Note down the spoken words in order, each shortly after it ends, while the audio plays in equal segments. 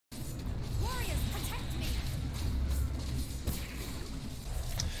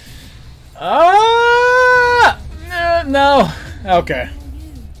Ah! No. Okay.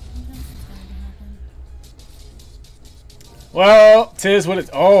 Well, tis what it's.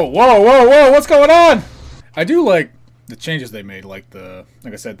 Oh, whoa, whoa, whoa! What's going on? I do like the changes they made, like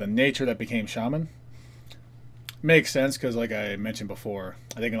I said, the nature that became shaman. Makes sense because, like I mentioned before,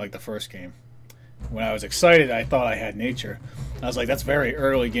 I think in like the first game, when I was excited, I thought I had nature. I was like, that's very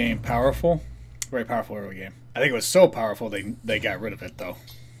early game powerful, very powerful early game. I think it was so powerful they got rid of it though.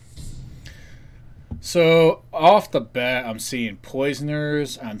 So off the bat, I'm seeing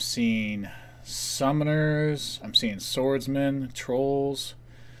poisoners, I'm seeing summoners, I'm seeing swordsmen, trolls.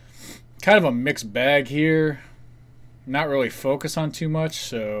 Kind of a mixed bag here. Not really focus on too much,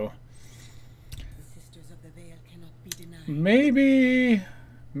 so maybe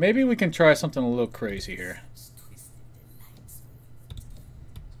we can try something a little crazy here.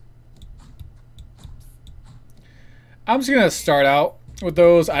 I'm just gonna start out with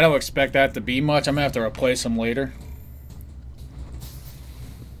those. I don't expect that to be much. I'm gonna have to replace them later.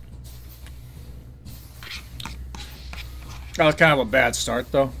 That was kind of a bad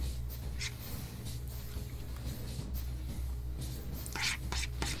start, though.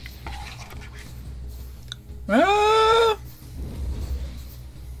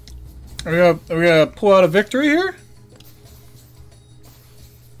 Are we gonna pull out a victory here?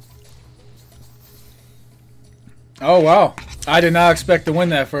 Oh wow! I did not expect to win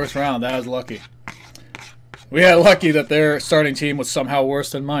that first round. That was lucky. We had lucky that their starting team was somehow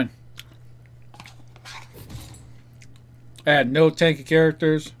worse than mine. I had no tanky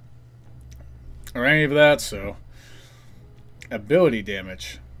characters or any of that, so ability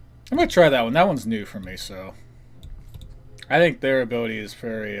damage. I'm gonna try that one. That one's new for me, so I think their ability is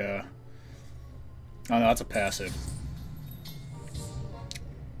very. Oh no, that's a passive.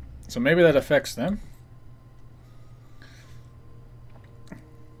 So maybe that affects them.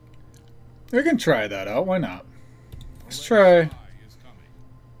 We can try that out. Why not? Let's try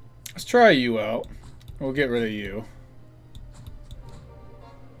you out. We'll get rid of you.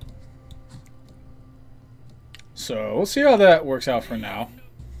 So we'll see how that works out for now.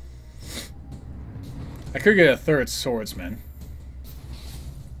 I could get a third swordsman.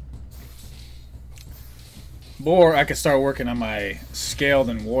 Or I could start working on my scaled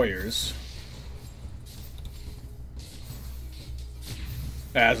and warriors.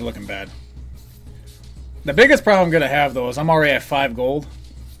 That's looking bad. The biggest problem I'm going to have, though, is I'm already at 5 gold.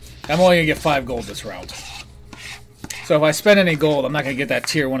 I'm only going to get 5 gold this round. So if I spend any gold, I'm not going to get that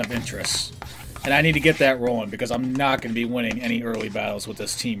tier 1 of interest. And I need to get that rolling because I'm not going to be winning any early battles with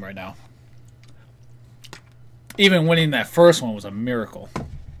this team right now. Even winning that first one was a miracle.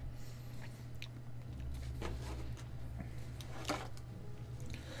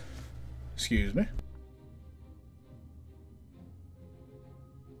 Excuse me.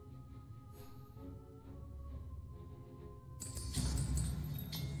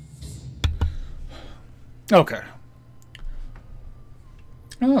 Okay.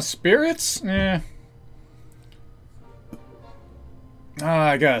 Oh, spirits? Eh.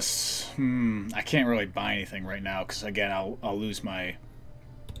 I guess. I can't really buy anything right now because, again, I'll lose my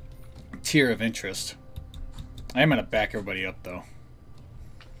tier of interest. I am going to back everybody up, though.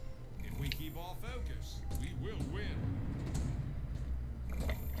 If we keep our focus, we will win.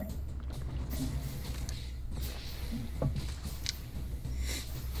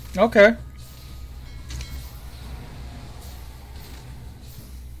 Okay.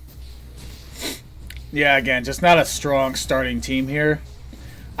 Yeah, again, just not a strong starting team here.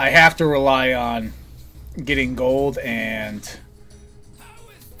 I have to rely on getting gold and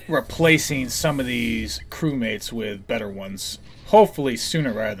replacing some of these crewmates with better ones. Hopefully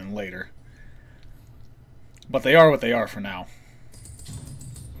sooner rather than later. But they are what they are for now.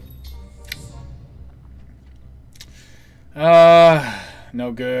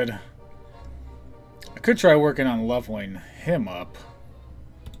 No good. I could try working on leveling him up.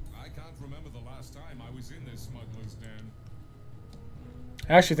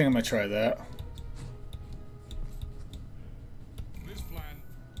 I actually think I'm going to try that.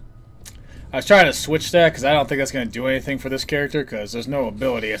 I was trying to switch that because I don't think that's going to do anything for this character because there's no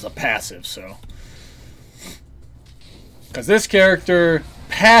ability as a passive, so. Because this character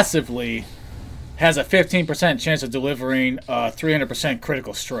passively has a 15% chance of delivering a 300%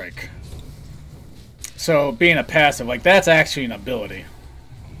 critical strike. So being a passive, like that's actually an ability.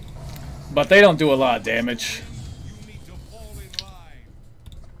 But they don't do a lot of damage.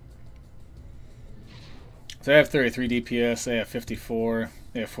 So they have 33 DPS, they have 54,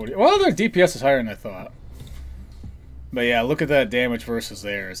 they have 40. Well, their DPS is higher than I thought. But yeah, look at that damage versus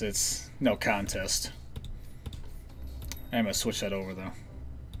theirs. It's no contest. I'm going to switch that over, though.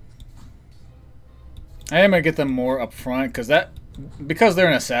 I am gonna get them more up front because they're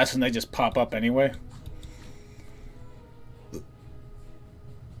an assassin, they just pop up anyway.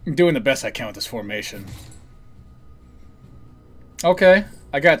 I'm doing the best I can with this formation. Okay,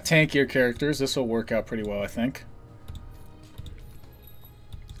 I got tankier characters. This will work out pretty well, I think.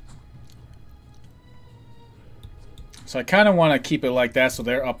 So I kind of want to keep it like that so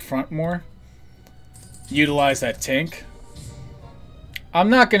they're up front more. Utilize that tank. I'm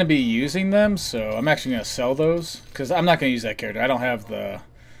not going to be using them, so I'm actually going to sell those. Because I'm not going to use that character. I don't have the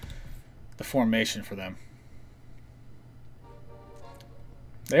formation for them.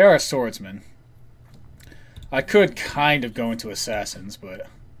 They are a swordsman. I could kind of go into assassins, but...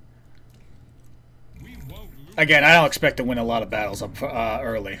 Again, I don't expect to win a lot of battles up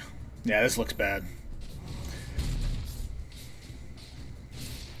early. Yeah, this looks bad.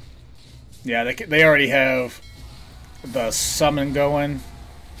 Yeah, they already have the summon going.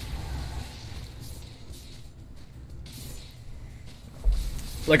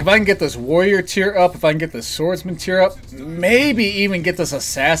 Like, if I can get this warrior tier up, if I can get this swordsman tier up, maybe even get this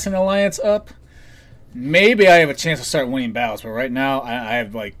assassin alliance up, maybe I have a chance to start winning battles. But right now, I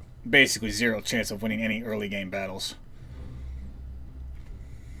have, like, basically zero chance of winning any early game battles.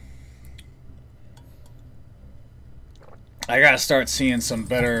 I gotta start seeing some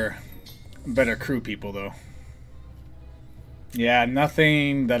better crew people, though. Yeah,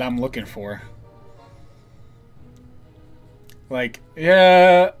 nothing that I'm looking for. Like,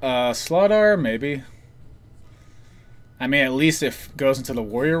 yeah, Slark, maybe. I mean, at least it goes into the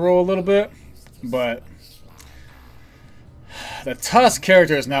warrior role a little bit. But the Tusk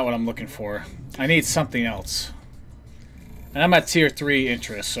character is not what I'm looking for. I need something else. And I'm at tier 3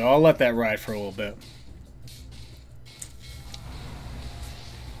 interest, so I'll let that ride for a little bit.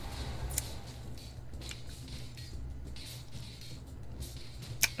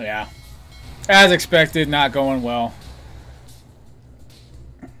 Yeah. As expected, not going well.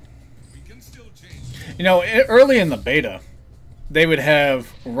 You know, early in the beta, they would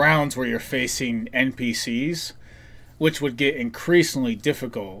have rounds where you're facing NPCs, which would get increasingly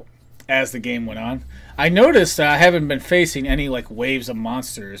difficult as the game went on. I noticed that I haven't been facing any like waves of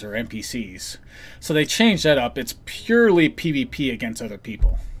monsters or NPCs. So they changed that up. It's purely PvP against other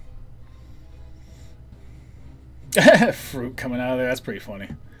people. Fruit coming out of there, that's pretty funny.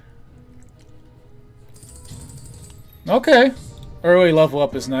 Okay. Early level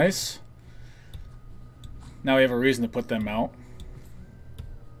up is nice. Now we have a reason to put them out.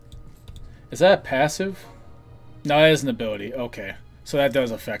 Is that a passive? No, that is an ability. Okay. So that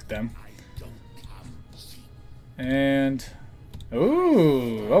does affect them. And...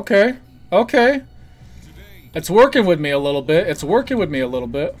 Ooh, okay. Okay. It's working with me a little bit. It's working with me a little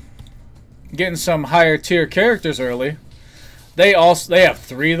bit. Getting some higher tier characters early. They have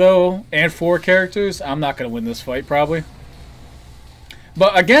 3 though, and 4 characters. I'm not going to win this fight probably.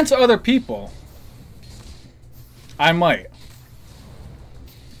 But against other people, I might.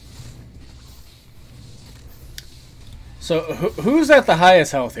 So who's at the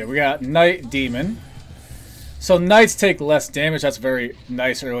highest health here? We got Knight, Demon. So Knights take less damage. That's very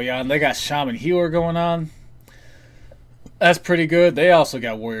nice early on. They got Shaman Healer going on. That's pretty good. They also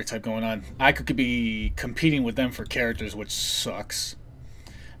got Warrior type going on. I could be competing with them for characters, which sucks.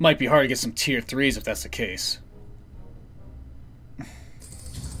 Might be hard to get some tier 3s if that's the case.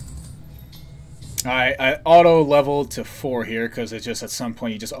 Alright, I auto-leveled to 4 here because it's just at some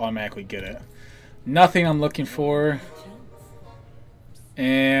point you just automatically get it. Nothing I'm looking for.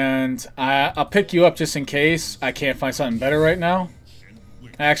 And I'll pick you up just in case I can't find something better right now.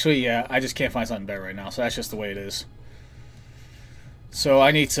 Actually, yeah, I just can't find something better right now, so that's just the way it is. So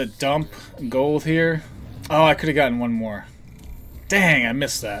I need to dump gold here. Oh, I could have gotten one more. Dang, I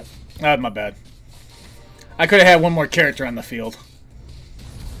missed that. My bad. I could have had one more character on the field.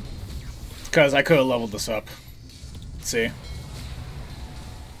 Because I could have leveled this up. Let's see.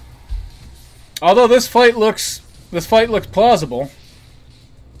 Although this fight looks plausible.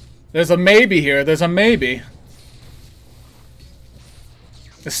 There's a maybe here. There's a maybe.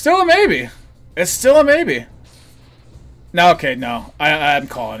 It's still a maybe. It's still a maybe. No, okay, no. I'm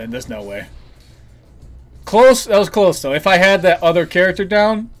calling it. There's no way. Close. That was close, though. If I had that other character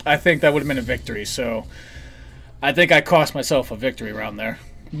down, I think that would have been a victory. So, I think I cost myself a victory around there.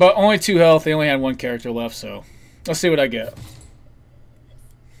 But only 2 health. They only had 1 character left, so let's see what I get.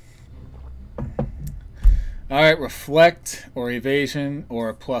 Alright, reflect or evasion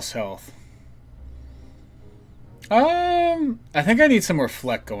or plus health. I think I need some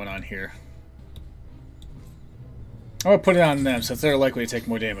reflect going on here. I'm going to put it on them since they're likely to take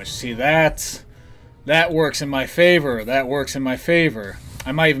more damage. See, that works in my favor. That works in my favor.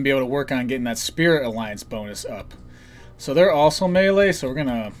 I might even be able to work on getting that Spirit Alliance bonus up. So they're also melee, so we're going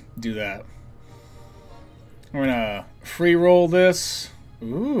to do that. We're going to free roll this.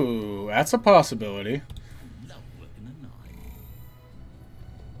 Ooh, that's a possibility.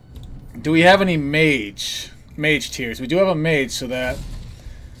 Do we have any mage tiers? We do have a mage, so that...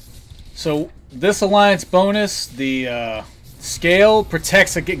 So this alliance bonus, the scale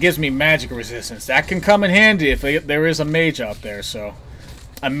protects, it gives me magic resistance. That can come in handy if there is a mage out there, so...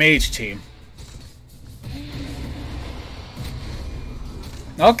 A mage team.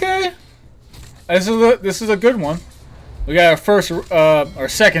 Okay. This is a good one. We got our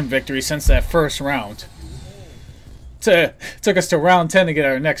second victory since that first round. Took us to round 10 to get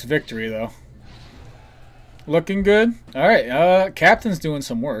our next victory, though. Looking good. All right, Captain's doing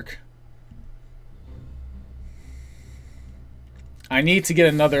some work. I need to get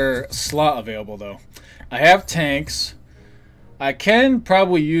another slot available, though. I have tanks. I can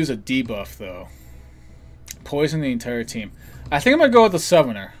probably use a debuff, though. Poison the entire team. I think I'm going to go with the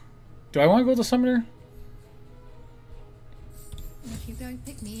Summoner. Do I want to go with the Summoner? If you don't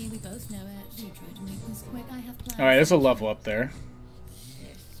pick me, we both know it. You try to make this quick. I have plans. Alright, there's a level up there.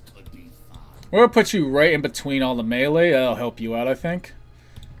 We're going to put you right in between all the melee. That'll help you out, I think.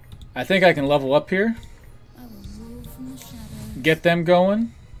 I think I can level up here. I will rule from the shadows. Get them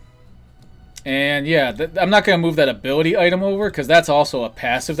going. And yeah, I'm not going to move that ability item over because that's also a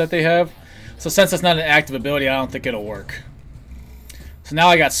passive that they have. So since it's not an active ability, I don't think it'll work. So now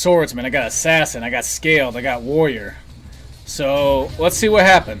I got Swordsman, I got Assassin, I got Scaled, I got Warrior. So let's see what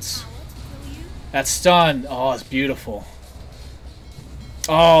happens. That stun, oh, it's beautiful.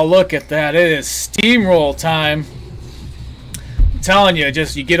 Oh, look at that. It is steamroll time. I'm telling you,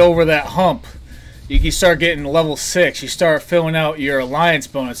 you get over that hump. You start getting level 6. You start filling out your alliance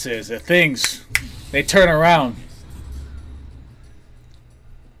bonuses. The things, they turn around.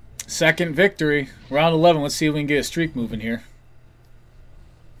 Second victory. Round 11. Let's see if we can get a streak moving here.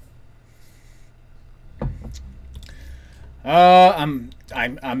 I'm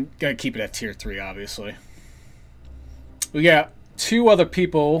gonna keep it at tier 3, obviously. We got 2 other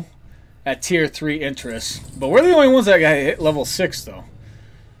people at tier 3 interests, but we're the only ones that got hit level 6, though.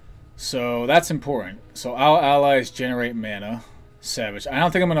 So that's important. So our allies generate mana. Savage. I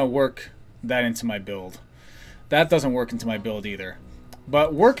don't think I'm going to work that into my build. That doesn't work into my build either.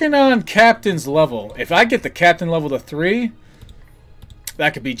 But working on captain's level. If I get the captain level to 3,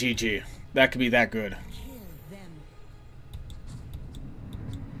 that could be GG. That could be that good.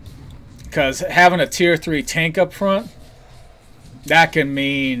 Because having a tier 3 tank up front, that can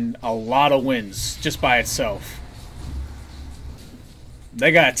mean a lot of wins just by itself.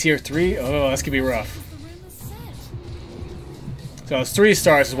 They got a tier 3. Oh, that's gonna be rough. So it's 3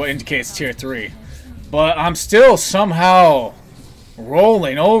 stars is what indicates tier 3. But I'm still somehow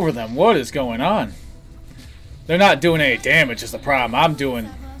rolling over them. What is going on? They're not doing any damage is the problem. I'm doing...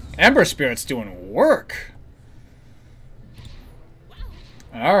 Ember Spirit's doing work.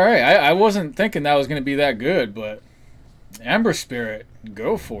 Alright, I wasn't thinking that was going to be that good, but... Ember Spirit,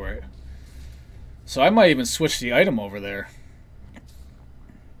 go for it. So I might even switch the item over there.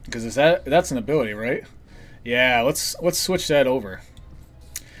 Because that's an ability, right? Yeah, let's switch that over.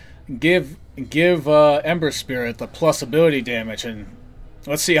 Give Ember Spirit the plus ability damage, and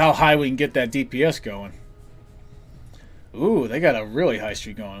let's see how high we can get that DPS going. Ooh, they got a really high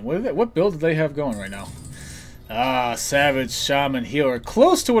streak going. What build do they have going right now? Ah, Savage, Shaman, Healer.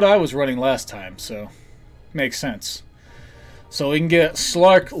 Close to what I was running last time, so makes sense. So we can get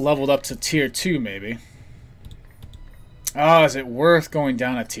Slark leveled up to tier 2, maybe. Ah, is it worth going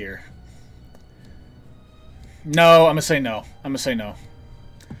down a tier? No, I'm going to say no. I'm going to say no.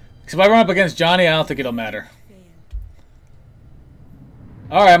 Because if I run up against Johnny, I don't think it'll matter.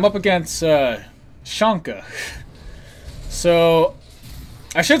 Alright, I'm up against Shanka. So,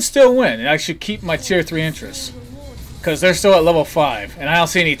 I should still win. And I should keep my tier 3 interests. Because they're still at level 5. And I don't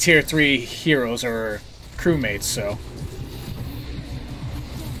see any tier 3 heroes or crewmates, so.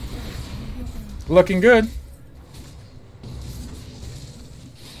 Looking good.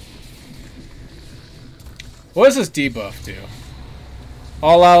 What does this debuff do?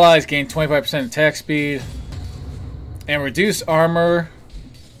 All allies gain 25% attack speed and reduce armor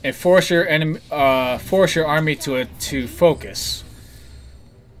and force your army to focus.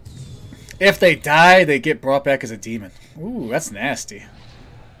 If they die, they get brought back as a demon. Ooh, that's nasty.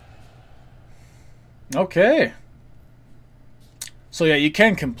 Okay. So yeah, you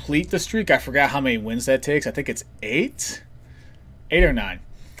can complete the streak. I forgot how many wins that takes. I think it's 8? 8 or 9.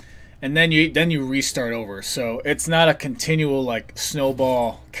 And then you restart over. So it's not a continual like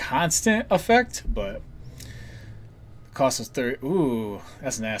snowball constant effect, but Cost us 30. Ooh,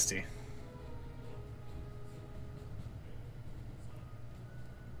 that's nasty.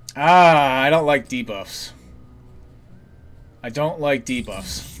 Ah, I don't like debuffs. I don't like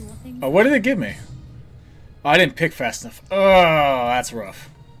debuffs. Sure thing. Oh, what did it give me? Oh, I didn't pick fast enough. Oh, that's rough.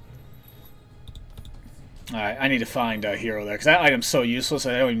 Alright, I need to find a hero there, because that item's so useless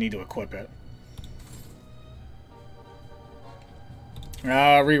I don't even need to equip it.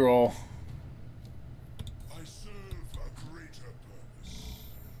 Reroll.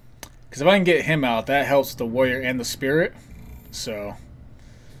 Because if I can get him out, that helps the warrior and the spirit. So,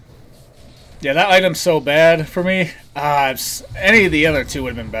 yeah, that item's so bad for me. Any of the other two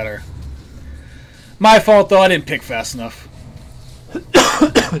would have been better. My fault, though. I didn't pick fast enough.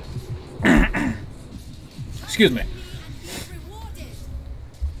 Excuse me.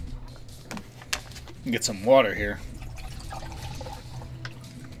 Get some water here.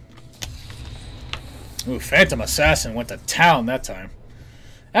 Ooh, Phantom Assassin went to town that time.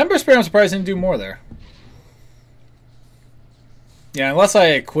 Ember Spear, I'm surprised didn't do more there. Yeah, unless I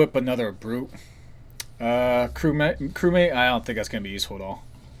equip another brute. Crewmate, I don't think that's going to be useful at all.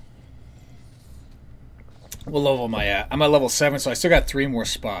 What level am I at? I'm at level 7, so I still got 3 more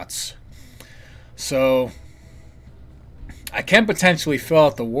spots. So, I can potentially fill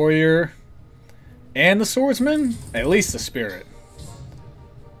out the warrior and the swordsman. At least the spirit.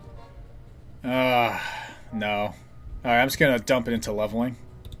 No. Alright, I'm just going to dump it into leveling.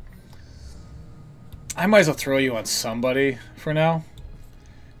 I might as well throw you on somebody for now.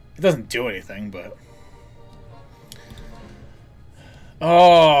 It doesn't do anything, but...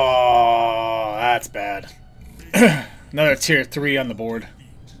 Oh, that's bad. Another tier 3 on the board.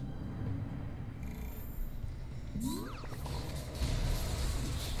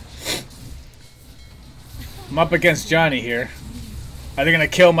 I'm up against Johnny here. Are they going to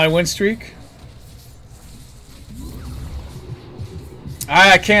kill my win streak?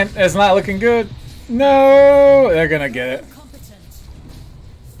 I can't. It's not looking good. No, they're going to get it.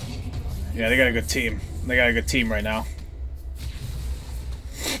 Yeah, they got a good team. They got a good team right now.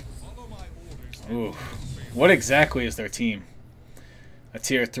 Ooh. What exactly is their team? A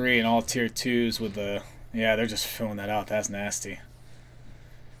tier 3 and all tier 2s with the... Yeah, they're just filling that out. That's nasty.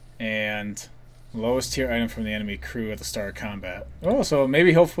 And... lowest tier item from the enemy crew at the start of combat. Oh, so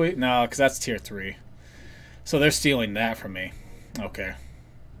maybe hopefully... No, because that's tier 3. So they're stealing that from me. Okay.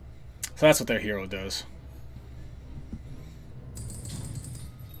 So that's what their hero does.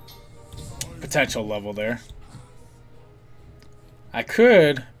 Potential level there. I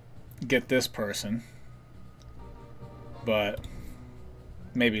could get this person. But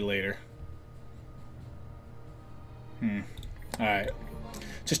maybe later. Alright.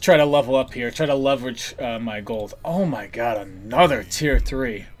 Just try to level up here. Try to leverage my gold. Oh my god, another tier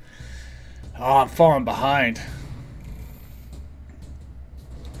 3. Oh, I'm falling behind.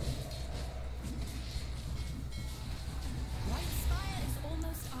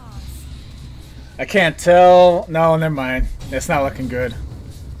 I can't tell. No, never mind. It's not looking good.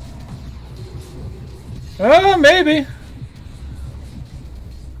 Oh, maybe.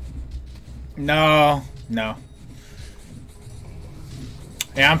 No. No.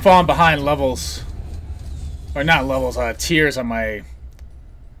 Yeah, I'm falling behind levels. Or not levels, tiers on my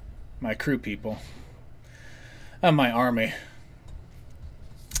crew people. On my army.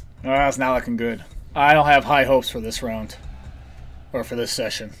 Oh, that's not looking good. I don't have high hopes for this round. Or for this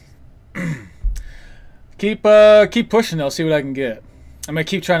session. Keep pushing though, see what I can get. I'm gonna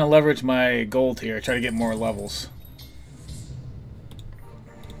keep trying to leverage my gold here, try to get more levels.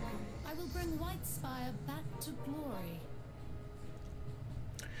 I will bring Whitespire back to glory.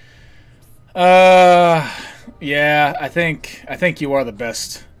 Yeah, I think you are the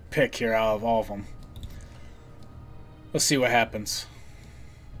best pick here out of all of them. Let's see what happens.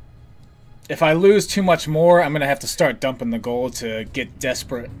 If I lose too much more, I'm gonna have to start dumping the gold to get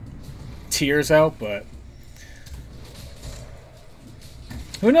desperate tiers out, but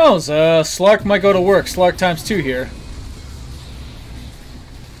who knows? Slark might go to work. Slark times 2 here.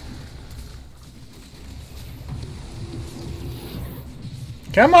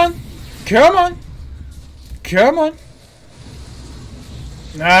 Come on. Come on. Come on.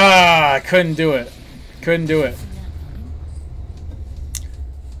 Ah, I couldn't do it. Couldn't do it.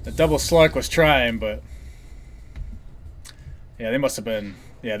 The double Slark was trying, but... Yeah, they must have been...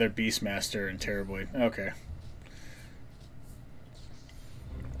 Yeah, they're Beastmaster and Terrorblade. Okay.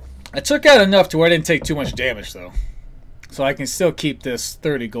 I took out enough to where I didn't take too much damage, though. So I can still keep this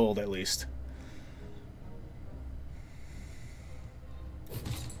 30 gold, at least.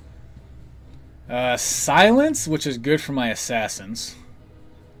 Silence, which is good for my assassins.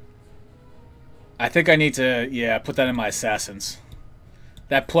 I think I need to, yeah, put that in my assassins.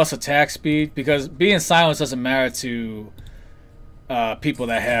 That plus attack speed, because being silenced doesn't matter to people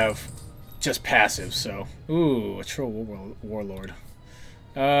that have just passive. So, ooh, a troll warlord.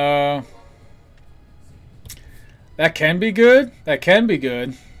 That can be good. That can be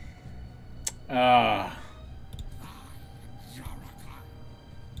good.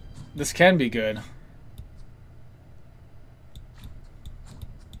 This can be good.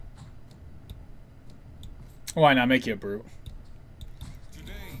 Why not make you a brute?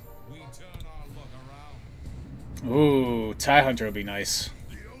 Today, we turn our luck around. Ooh, TIE Hunter would be nice.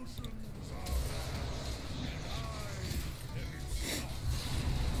 The oceans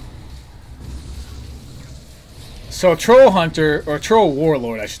are So Troll Hunter, or Troll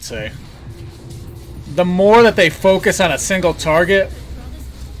Warlord I should say, the more that they focus on a single target,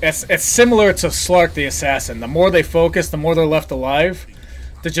 it's similar to Slark the Assassin. The more they focus, the more they're left alive,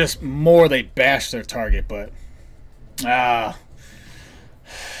 the just more they bash their target, but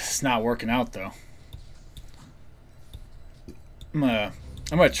it's not working out though. I'm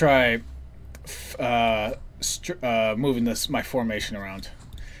gonna try moving my formation around.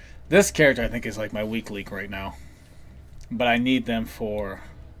 This character I think is like my weak link right now, but I need them for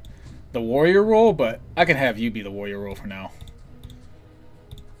the warrior role. But I can have you be the warrior role for now.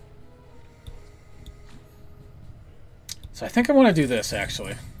 So I think I want to do this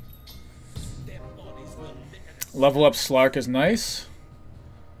actually. Level up Slark is nice.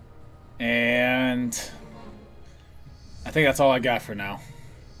 And I think that's all I got for now.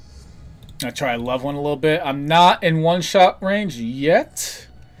 I'll try leveling a little bit. I'm not in one-shot range yet.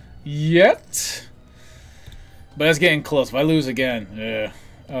 But it's getting close. If I lose again, yeah.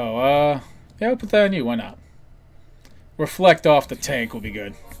 Oh, yeah, I'll put that on you. Why not? Reflect off the tank will be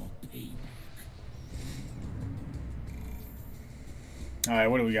good.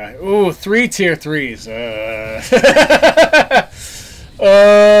 Alright, what do we got? Ooh, 3 tier 3s.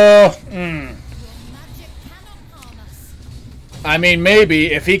 I mean,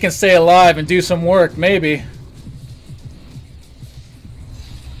 maybe. If he can stay alive and do some work, maybe.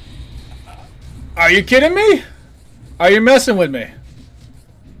 Are you kidding me? Are you messing with me?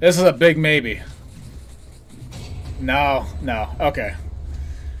 This is a big maybe. No. Okay.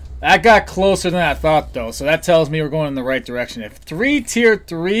 That got closer than I thought, though, so that tells me we're going in the right direction. If 3 tier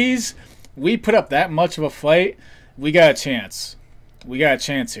 3s, we put up that much of a fight, we got a chance. We got a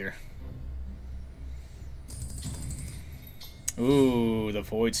chance here. Ooh, the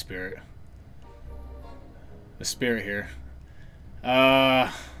Void Spirit. The Spirit here.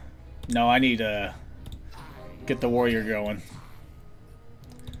 No, I need to get the Warrior going.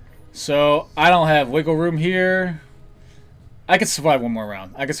 So, I don't have wiggle room here. I can survive one more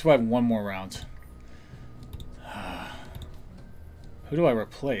round. Who do I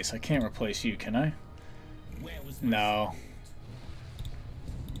replace? I can't replace you, can I? No.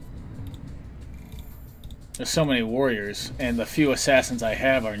 There's so many warriors, and the few assassins I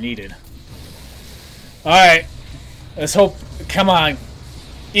have are needed. Alright. Let's hope... Come on.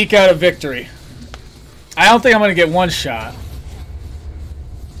 Eke out a victory. I don't think I'm going to get one shot.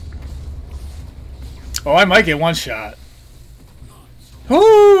 Oh, I might get one shot.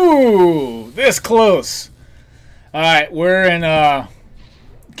 Ooh, this close. Alright, we're in,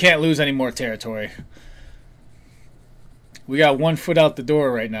 can't lose any more territory. We got 1 foot out the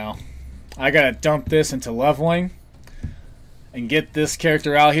door right now. I gotta dump this into leveling and get this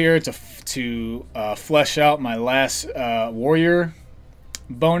character out here to flesh out my last warrior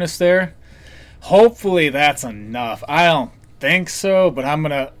bonus there. Hopefully that's enough. I don't think so, but I'm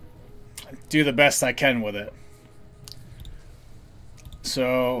gonna do the best I can with it.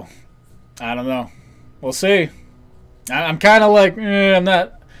 So, I don't know. We'll see. I'm kind of like, I'm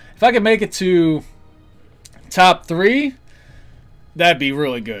not... If I could make it to top 3, that'd be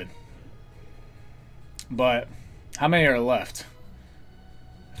really good. But, how many are left?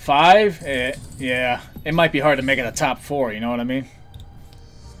 5? Yeah. It might be hard to make it a top 4, you know what I mean?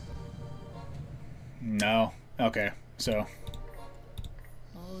 No. Okay, so...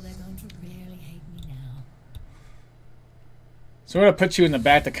 Oh, they're going to really hate me now. So we're going to put you in the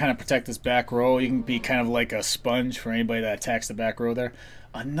back to kind of protect this back row. You can be kind of like a sponge for anybody that attacks the back row there.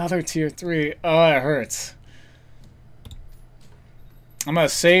 Another tier 3. Oh, it hurts. I'm going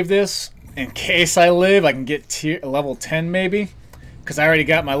to save this in case I live. I can get level 10 maybe. Because I already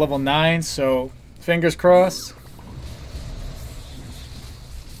got my level 9, so fingers crossed.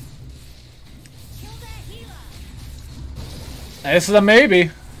 This is a maybe.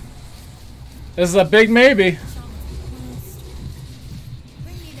 This is a big maybe.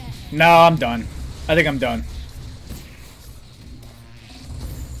 No, I'm done. I think I'm done.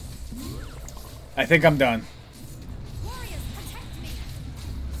 I think I'm done. Warriors, protect me.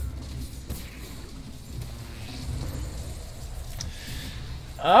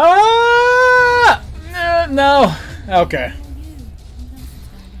 No. Okay.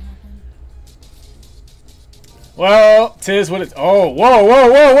 Well, tis what it. Oh, whoa,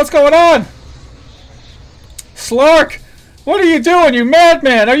 whoa, whoa! What's going on? Slark, what are you doing, you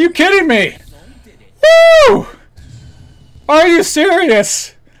madman? Are you kidding me? Woo! Are you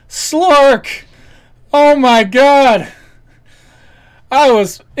serious? Slark! Oh my god! I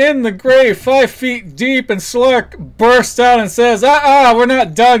was in the grave 5 feet deep and Slark bursts out and says, we're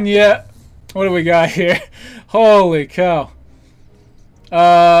not done yet. What do we got here? Holy cow.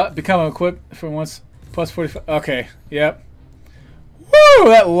 Become equipped for once plus 45. Okay, yep. Woo!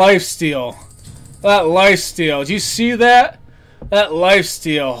 That lifesteal. That lifesteal. Did you see that? That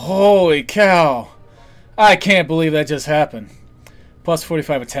lifesteal. Holy cow. I can't believe that just happened. Plus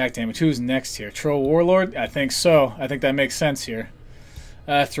 45 attack damage. Who's next here? Troll Warlord? I think so. I think that makes sense here.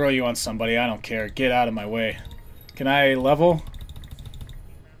 Throw you on somebody. I don't care. Get out of my way. Can I level?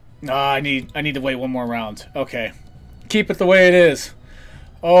 No, I need to wait one more round. Okay. Keep it the way it is.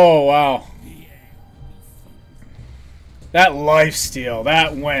 Oh, wow. That lifesteal.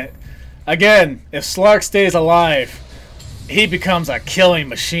 That went... Again, if Slark stays alive, he becomes a killing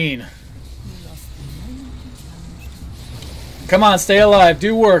machine. Come on, stay alive.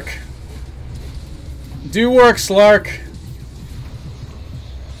 Do work. Do work, Slark.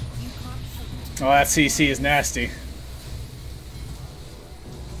 Oh, that CC is nasty.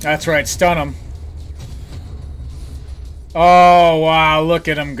 That's right, stun him. Oh, wow, look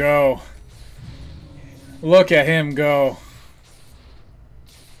at him go. Look at him go.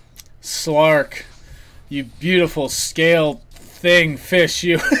 Slark, you beautiful scaled thing fish,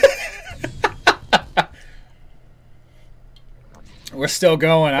 you. We're still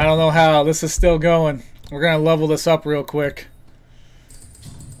going. I don't know how. This is still going. We're going to level this up real quick.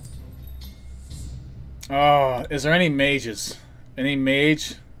 Oh, is there any mages? Any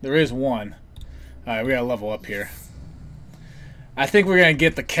mage? There is one. Alright, we got to level up here. I think we're going to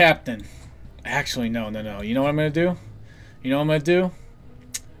get the captain. Actually, no. You know what I'm going to do? You know what I'm going to do?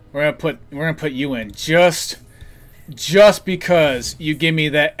 We're gonna put you in just because you give me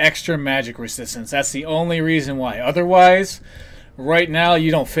that extra magic resistance. That's the only reason why. Otherwise, right now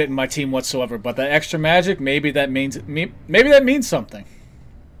you don't fit in my team whatsoever. But that extra magic, maybe that means something.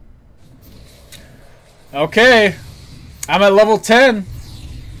 Okay, I'm at level 10.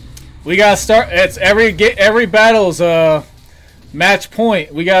 We gotta start. It's every battle's match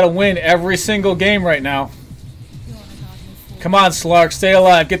point. We gotta win every single game right now. Come on, Slark, stay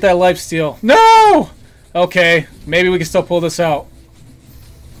alive. Get that lifesteal. No! Okay, maybe we can still pull this out.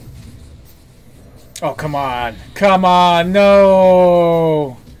 Oh, come on. Come on,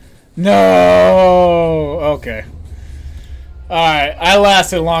 no! No! Okay. Alright, I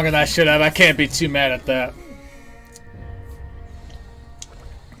lasted longer than I should have. I can't be too mad at that.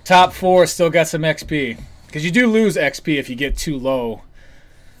 Top 4 still got some XP. Because you do lose XP if you get too low.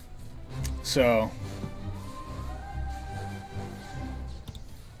 So...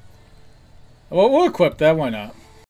 Well, we'll equip that. Why not?